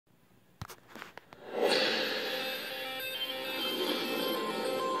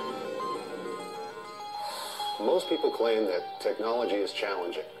Most people claim that technology is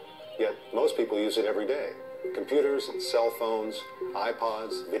challenging, yet most people use it every day. Computers, cell phones,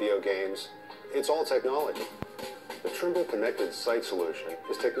 iPods, video games, it's all technology. The Trimble Connected Site Solution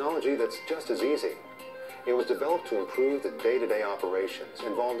is technology that's just as easy. It was developed to improve the day-to-day operations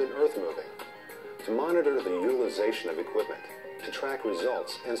involved in earth moving, to monitor the utilization of equipment, to track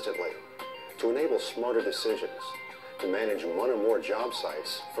results instantly, to enable smarter decisions, to manage one or more job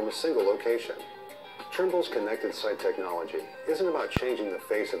sites from a single location. Trimble's connected site technology isn't about changing the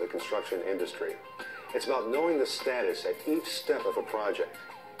face of the construction industry. It's about knowing the status at each step of a project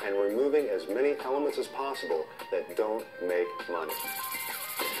and removing as many elements as possible that don't make money.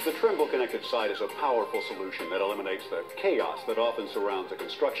 The Trimble Connected Site is a powerful solution that eliminates the chaos that often surrounds a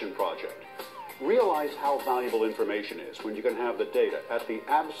construction project. Realize how valuable information is when you can have the data at the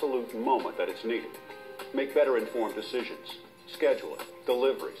absolute moment that it's needed. Make better informed decisions, scheduling,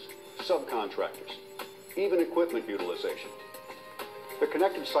 deliveries, subcontractors, even equipment utilization. The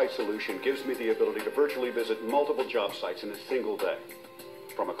Connected Site Solution gives me the ability to virtually visit multiple job sites in a single day,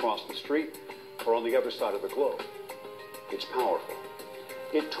 from across the street or on the other side of the globe. It's powerful.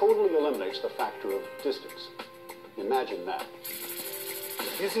 It totally eliminates the factor of distance. Imagine that.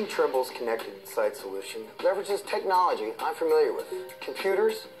 Using Trimble's Connected Site Solution leverages technology I'm familiar with: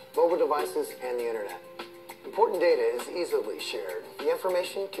 computers, mobile devices, and the internet. Important data is easily shared. The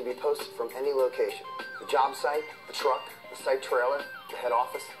information can be posted from any location: the job site, the truck, the site trailer, the head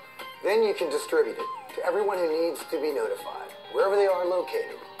office. Then you can distribute it to everyone who needs to be notified, wherever they are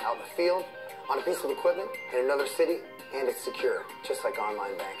located, out in the field, on a piece of equipment, in another city, and it's secure, just like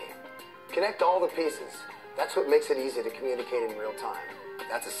online banking. Connect all the pieces. That's what makes it easy to communicate in real time.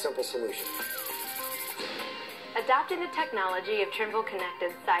 That's a simple solution. Adopting the technology of Trimble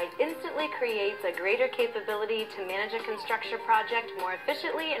Connected Site instantly creates a greater capability to manage a construction project more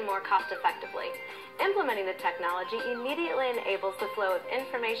efficiently and more cost-effectively. Implementing the technology immediately enables the flow of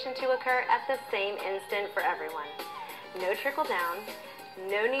information to occur at the same instant for everyone. No trickle down,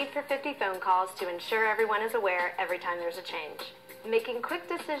 no need for 50 phone calls to ensure everyone is aware every time there's a change. Making quick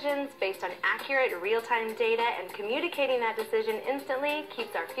decisions based on accurate real-time data and communicating that decision instantly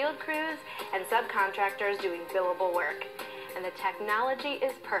keeps our field crews and subcontractors doing billable work. And the technology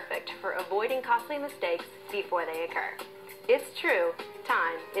is perfect for avoiding costly mistakes before they occur. It's true,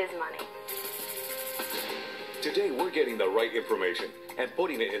 time is money. Today we're getting the right information and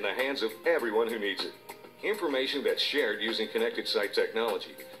putting it in the hands of everyone who needs it. Information that's shared using connected site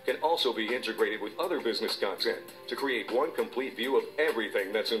technology can also be integrated with other business content to create one complete view of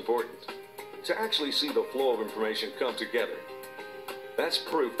everything that's important. To actually see the flow of information come together. That's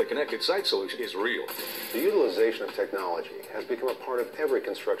proof the connected site solution is real. The utilization of technology has become a part of every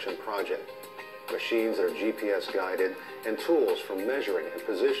construction project. Machines that are GPS guided and tools for measuring and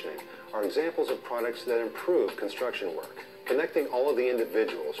positioning are examples of products that improve construction work, connecting all of the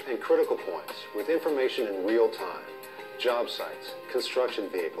individuals and critical points with information in real time. Job sites, construction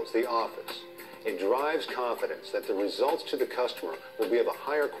vehicles, the office. It drives confidence that the results to the customer will be of a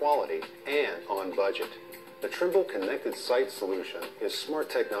higher quality and on budget. The Trimble Connected Site Solution is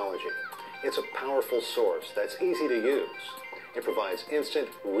smart technology. It's a powerful source that's easy to use. It provides instant,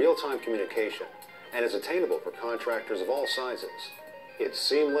 real-time communication and is attainable for contractors of all sizes. It's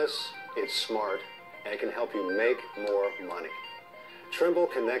seamless, it's smart, and it can help you make more money. Trimble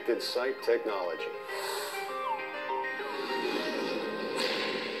Connected Site Technology.